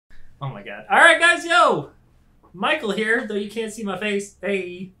Oh my god. Alright guys, yo! Michael here, though you can't see my face.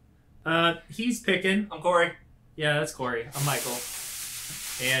 Hey. He's picking. I'm Corey. Yeah, that's Corey. I'm Michael.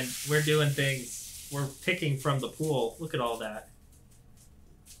 And we're doing things. We're picking from the pool. Look at all that.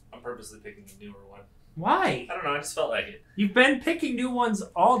 I'm purposely picking a newer one. Why? I don't know, I just felt like it. You've been picking new ones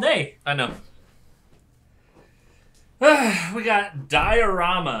all day. I know. We got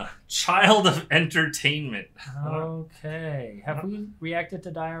Diorama, Child of Entertainment. Okay. Have we reacted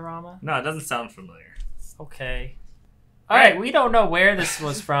to Diorama? No, it doesn't sound familiar. Okay. Alright, we don't know where this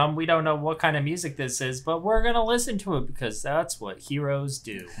was from. We don't know what kind of music this is, but we're going to listen to it because that's what heroes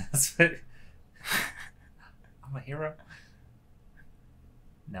do. That's what... I'm a hero?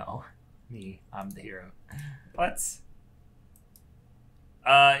 No. Me. I'm the hero. What?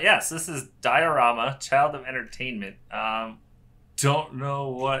 Yes, this is Diorama, Child of Entertainment. Don't know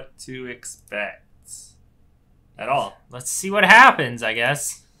what to expect at all. Let's see what happens, I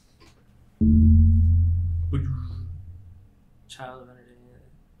guess. Child of Entertainment.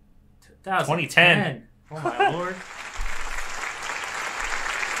 2010. Oh my lord.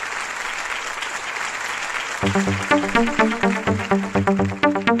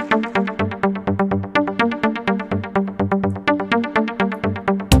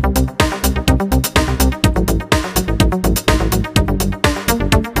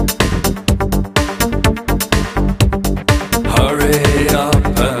 Hurry up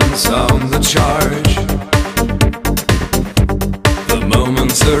and sound the charge. The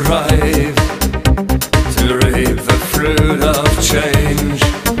moment's arrived to reap the fruit of change,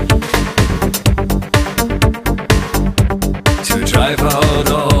 to drive out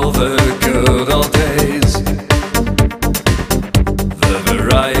all the good old days. The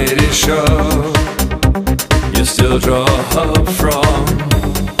variety show you still draw hope from.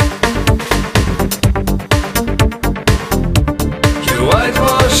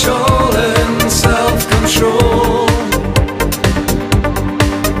 Whitewash all in self-control,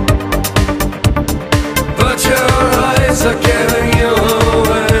 but your eyes are giving you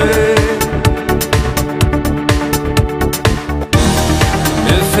away.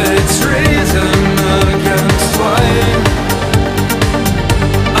 If it's reason against wine,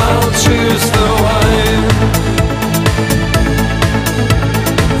 I'll choose the wine.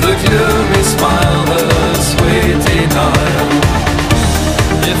 The gloomy smile, the sweet denial.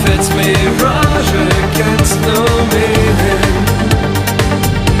 If it's mirage against no meaning,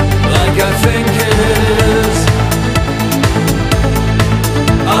 like I think it is,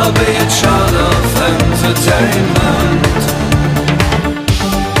 I'll be a child of entertainment.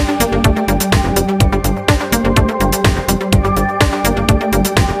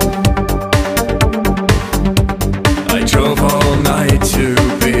 I drove all night to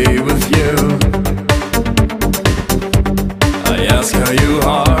be with you. I ask how you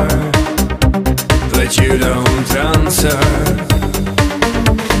are, but you don't answer.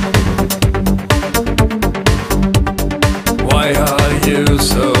 Why are you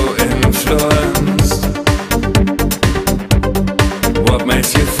so influenced? What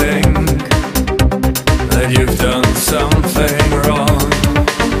makes you think that you've done something wrong?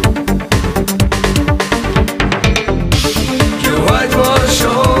 You whitewash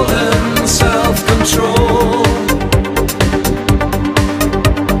all in self-control,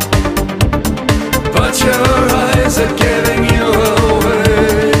 but your eyes are giving you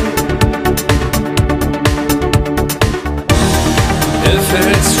away. If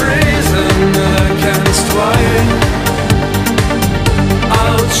it's reason against wine,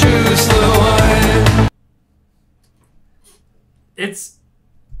 I'll choose the wine.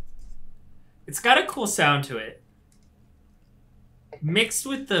 It's got a cool sound to it. Mixed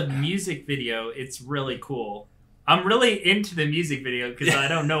with the music video, it's really cool. I'm really into the music video because I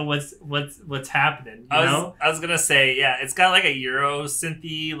don't know what's happening. You I was gonna say, yeah, it's got like a Euro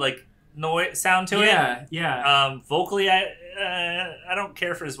synthy like noise sound to it. Yeah. Vocally, I don't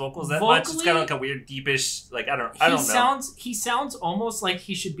care for his vocals that much. It's got like a weird deepish, like I don't know. He sounds almost like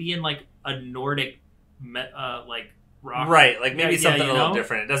he should be in like a Nordic like rock. Right, like maybe something a little know?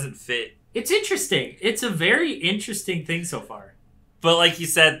 different. It doesn't fit. It's interesting. It's a very interesting thing so far. But like you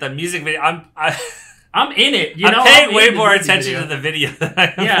said, the music video, I'm in it. I'm paying way more attention to the video than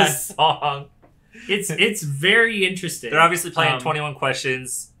I am the song. It's very interesting. They're obviously playing 21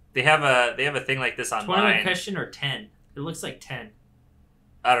 Questions. They have a thing like this online. 21 Question or 10? It looks like 10.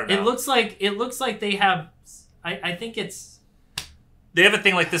 I don't know. It looks like they have. I think it's. They have a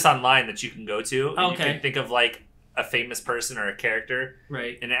thing like this online that you can go to. And okay. You can think of like a famous person or a character,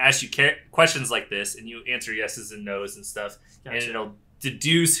 right? And it asks you questions like this, and you answer yeses and nos and stuff, Gotcha. and it'll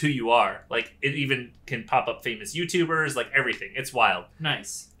deduce who you are. Like, it even can pop up famous YouTubers, like everything. It's wild.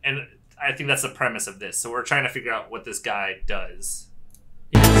 Nice. And I think that's the premise of this. So we're trying to figure out what this guy does.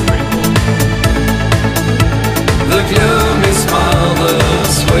 Yeah, it's pretty cool. The gloomy smile, the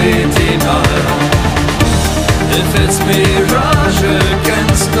sweet denial. If it's mirage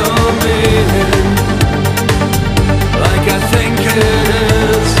against no meaning, like I think it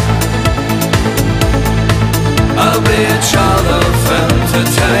is, I'll be a child of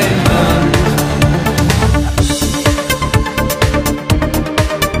entertainment.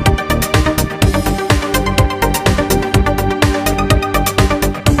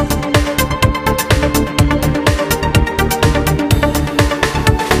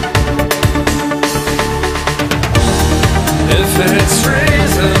 If it's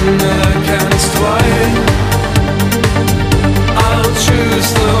reason against wine, I'll choose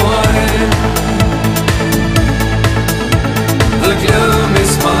the wine. The gloomy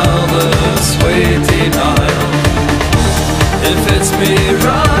smile, the sweet denial. If it's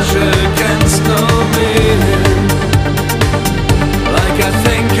mirage against no meaning, like I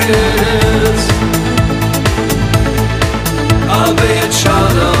think it is, I'll be a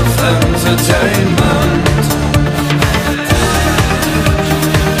child of entertainment.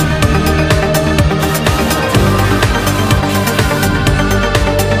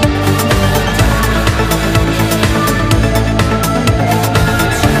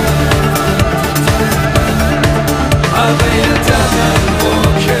 I'll be a dead man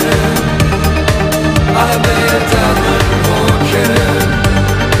walking. I'll be a dead man walking.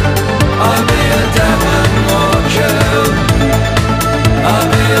 I'll be a dead man walking. I'll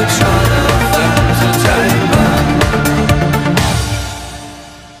be a child of entertainment.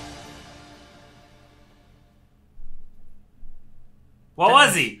 What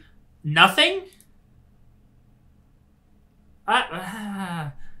was he? Nothing?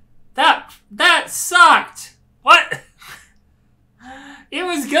 That sucked. What? It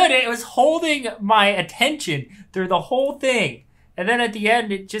was good. It was holding my attention through the whole thing. And then at the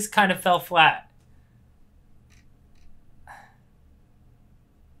end, it just kind of fell flat.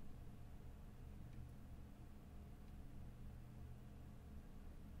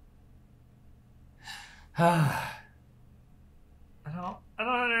 I don't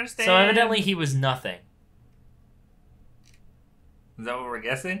understand. So evidently he was nothing. Is that what we're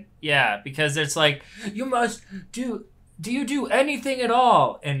guessing? Yeah, because it's like, you must do you do anything at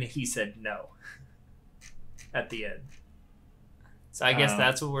all? And he said no. At the end. So I guess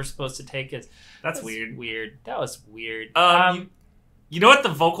that's what we're supposed to take as... That's weird. Weird. That was weird. You know what the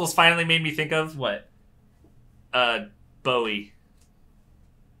vocals finally made me think of? What? Bowie.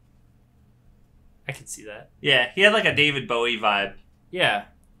 I can see that. Yeah, he had like a David Bowie vibe. Yeah,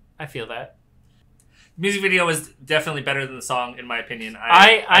 I feel that. Music video was definitely better than the song, in my opinion.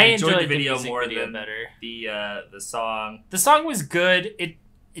 I enjoyed the video video more than better. the song. The song was good. It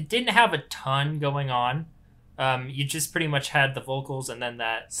didn't have a ton going on. You just pretty much had the vocals and then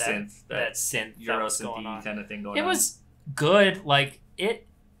that synth that was going on. Kind of thing going on. It was good. Like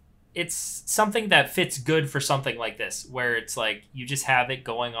it's something that fits good for something like this, where it's like you just have it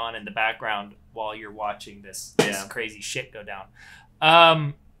going on in the background while you're watching this crazy shit go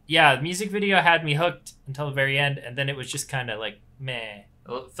down. Yeah, the music video had me hooked until the very end, and then it was just kind of like meh.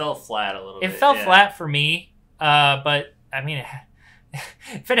 It fell flat a little bit. It fell flat for me, but I mean,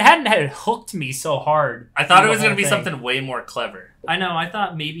 if it hadn't had hooked me so hard, I thought it was going to be something way more clever. I know. I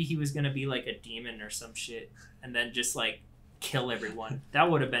thought maybe he was going to be like a demon or some shit, and then just like kill everyone.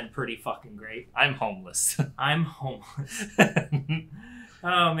 That would have been pretty fucking great. I'm homeless. I'm homeless.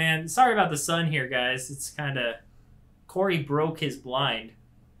 Oh man, sorry about the sun here, guys. It's kind of Corey broke his blind,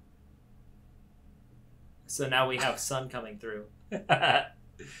 so now we have sun coming through.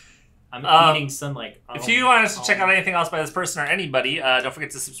 I'm eating sunlight. If you want us to check out anything else by this person or anybody, don't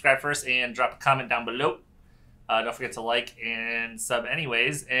forget to subscribe first and drop a comment down below. Don't forget to like and sub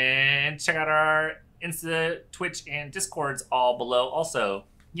anyways. And check out our Insta, Twitch, and Discords all below also.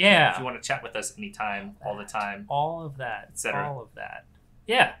 Yeah. If you want to chat with us anytime, all the time. All of that. Etc. All of that.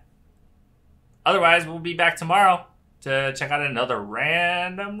 Yeah. Otherwise, we'll be back tomorrow to check out another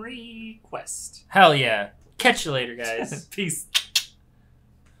random request. Hell yeah. Catch you later, guys. Peace.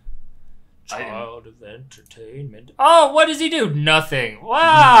 Child of entertainment. Oh, what does he do? Nothing.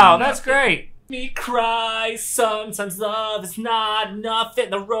 Wow, that's great. Me cry, sometimes love is not enough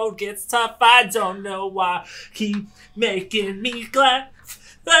and the road gets tough. I don't know why. Keep making me glad.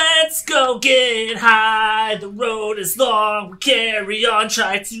 Let's go get high. The road is long. We carry on.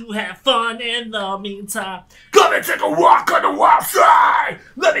 Try to have fun in the meantime. Come and take a walk on the wild side.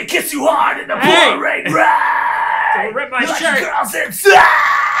 Let me kiss you hard in the pouring rain. Don't rip my shirt.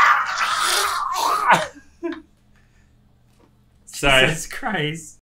 Sorry. Jesus Christ.